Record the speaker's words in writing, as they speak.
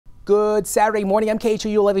Good Saturday morning. I'm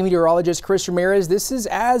KHOU 11 meteorologist Chris Ramirez. This is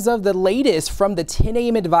as of the latest from the 10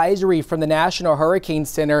 a.m. advisory from the National Hurricane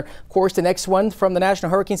Center. Of course, the next one from the National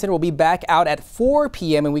Hurricane Center will be back out at 4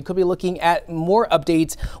 p.m. and we could be looking at more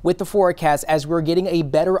updates with the forecast as we're getting a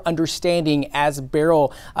better understanding as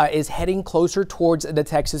Beryl is heading closer towards the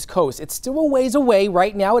Texas coast. It's still a ways away.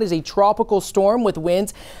 Right now, it is a tropical storm with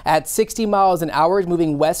winds at 60 miles an hour,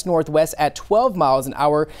 moving west-northwest at 12 miles an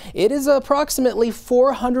hour. It is approximately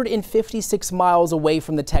 456 miles away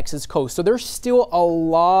from the Texas coast. So there's still a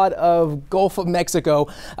lot of Gulf of Mexico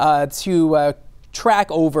to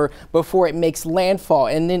track over before it makes landfall.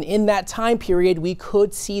 And then in that time period, we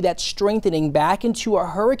could see that strengthening back into a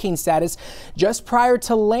hurricane status just prior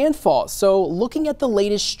to landfall. So looking at the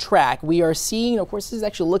latest track, we are seeing, of course, this is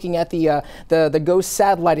actually looking at the GOES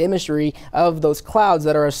satellite imagery of those clouds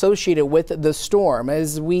that are associated with the storm.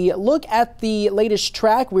 As we look at the latest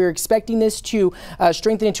track, we're expecting this to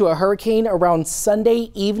strengthen into a hurricane around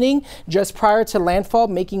Sunday evening, just prior to landfall,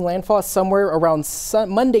 making landfall somewhere around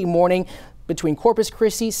Monday morning between Corpus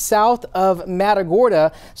Christi, south of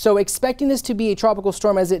Matagorda. So expecting this to be a tropical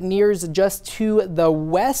storm as it nears just to the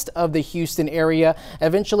west of the Houston area,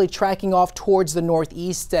 eventually tracking off towards the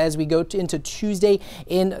northeast as we go into Tuesday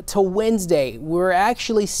into Wednesday. We're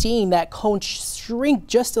actually seeing that cone shrink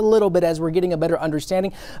just a little bit as we're getting a better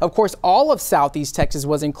understanding. Of course, all of southeast Texas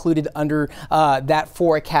was included under that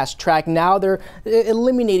forecast track. Now they're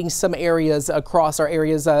eliminating some areas across our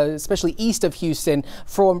areas, especially east of Houston,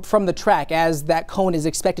 from the track, as that cone is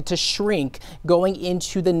expected to shrink going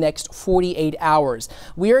into the next 48 hours.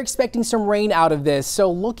 We are expecting some rain out of this.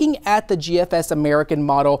 So looking at the GFS American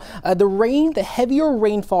model, the heavier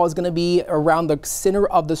rainfall is going to be around the center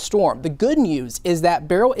of the storm. The good news is that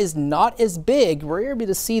Beryl is not as big. We're able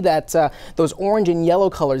to see that those orange and yellow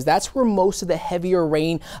colors, that's where most of the heavier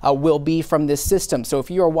rain will be from this system. So if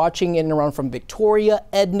you are watching in and around from Victoria,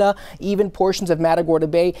 Edna, even portions of Matagorda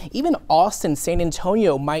Bay, even Austin, San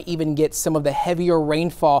Antonio might even get some of the heavier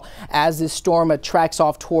rainfall as this storm tracks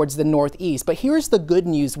off towards the northeast. But here's the good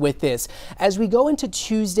news with this. As we go into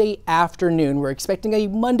Tuesday afternoon, we're expecting a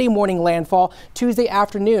Monday morning landfall. Tuesday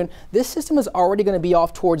afternoon, this system is already going to be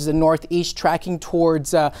off towards the northeast, tracking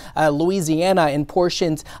towards Louisiana and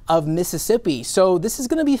portions of Mississippi. So this is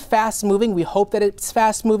going to be fast moving. We hope that it's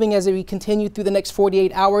fast moving as we continue through the next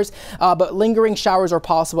 48 hours, but lingering showers are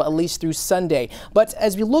possible at least through Sunday. But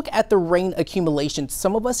as we look at the rain accumulation,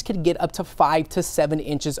 some of us could get up to 5 to 7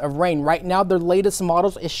 inches of rain. Right now, the latest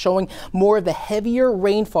models is showing more of the heavier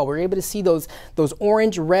rainfall. We're able to see those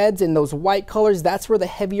orange, reds, and those white colors. That's where the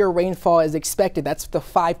heavier rainfall is expected. That's the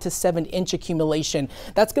 5 to 7 inch accumulation.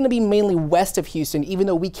 That's going to be mainly west of Houston, even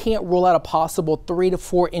though we can't rule out a possible 3 to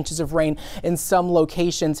 4 inches of rain in some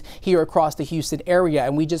locations here across the Houston area.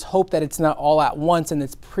 And we just hope that it's not all at once and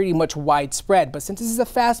it's pretty much widespread. But since this is a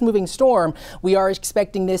fast moving storm, we are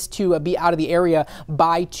expecting this to be out of the area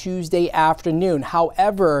by Tuesday afternoon.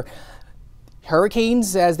 However,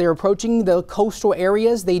 hurricanes, as they're approaching the coastal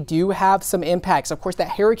areas, they do have some impacts. Of course, that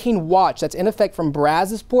hurricane watch that's in effect from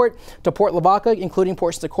Brazosport to Port Lavaca, including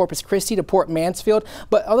portions of Corpus Christi to Port Mansfield.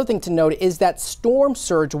 But other thing to note is that storm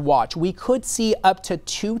surge watch. We could see up to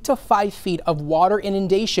 2 to 5 feet of water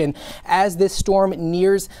inundation as this storm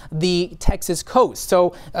nears the Texas coast.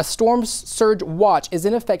 So a storm surge watch is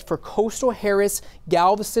in effect for coastal Harris,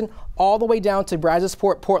 Galveston, all the way down to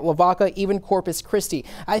Brazosport, Port Lavaca, even Corpus Christi.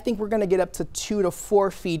 I think we're going to get up to 2 to 4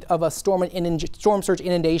 feet of a storm surge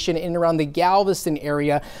inundation in and around the Galveston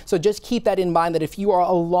area. So just keep that in mind, that if you are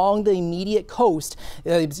along the immediate coast,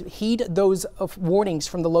 heed those warnings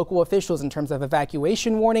from the local officials in terms of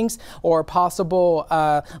evacuation warnings or possible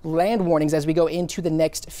land warnings as we go into the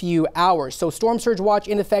next few hours. So storm surge watch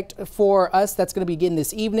in effect for us. That's going to begin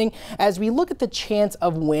this evening. As we look at the chance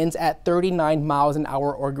of winds at 39 miles an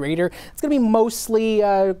hour or greater, it's going to be mostly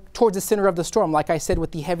towards the center of the storm, like I said,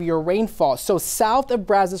 with the heavier rainfall. So south of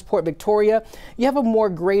Brazosport, Victoria, you have a more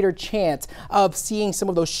greater chance of seeing some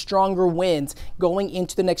of those stronger winds going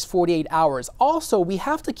into the next 48 hours. Also, we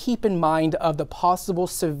have to keep in mind of the possible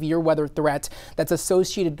severe weather threat that's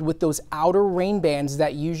associated with those outer rain bands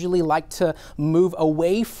that usually like to move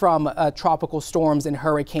away from tropical storms and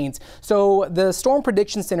hurricanes. So the Storm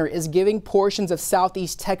Prediction Center is giving portions of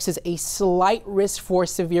southeast Texas a slight risk for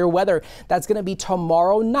severe weather. weather. That's going to be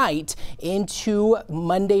tomorrow night into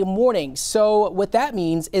Monday morning. So what that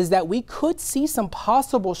means is that we could see some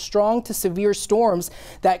possible strong to severe storms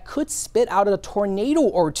that could spit out a tornado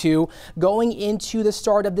or two going into the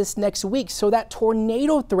start of this next week. So that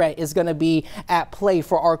tornado threat is going to be at play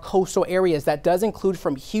for our coastal areas. That does include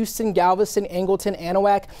from Houston, Galveston, Angleton,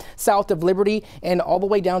 Anahuac, south of Liberty, and all the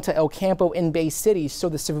way down to El Campo in Bay City. So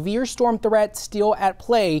the severe storm threat still at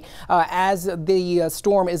play as the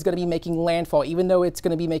storm is going to be making landfall, even though it's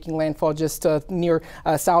going to be making landfall just near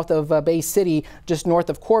south of Bay City, just north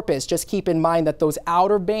of Corpus. Just keep in mind that those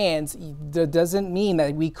outer bands doesn't mean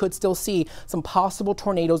that we could still see some possible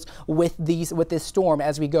tornadoes with this storm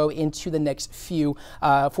as we go into the next few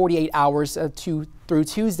 48 hours through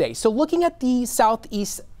Tuesday. So looking at the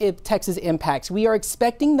southeast Texas impacts, we are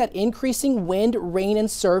expecting that increasing wind, rain, and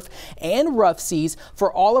surf and rough seas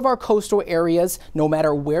for all of our coastal areas, no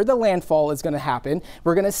matter where the landfall is going to happen.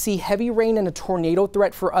 We're going to see heavy rain and a tornado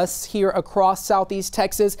threat for us here across southeast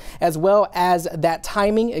Texas, as well as that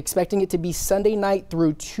timing, expecting it to be Sunday night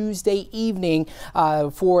through Tuesday evening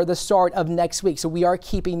for the start of next week. So we are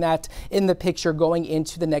keeping that in the picture going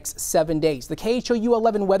into the next 7 days. The KHOU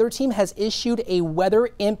 11 weather team has issued a weather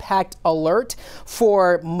impact alert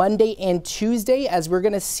for Monday and Tuesday, as we're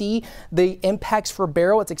going to see the impacts for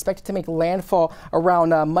Beryl. It's expected to make landfall around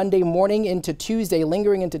Monday morning into Tuesday,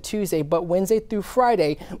 lingering into Tuesday, but Wednesday through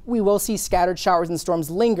Friday, we will see scattered showers and storms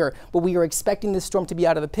linger, but we are expecting this storm to be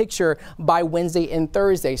out of the picture by Wednesday and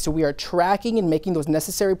Thursday. So we are tracking and making those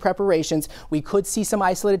necessary preparations. We could see some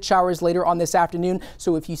isolated showers later on this afternoon.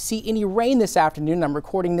 So if you see any rain this afternoon, I'm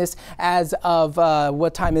recording this as of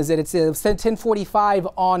what time is it? It's 10:45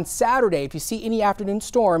 on Saturday. If you see any afternoon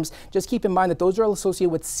storms, just keep in mind that those are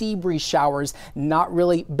associated with sea breeze showers, not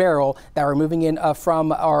really Beryl, that are moving in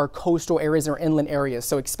from our coastal areas or inland areas.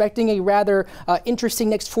 So expecting a rather interesting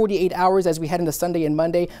next 48 hours as we head into Sunday and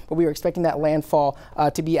Monday, but we are expecting that landfall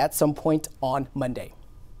to be at some point on Monday.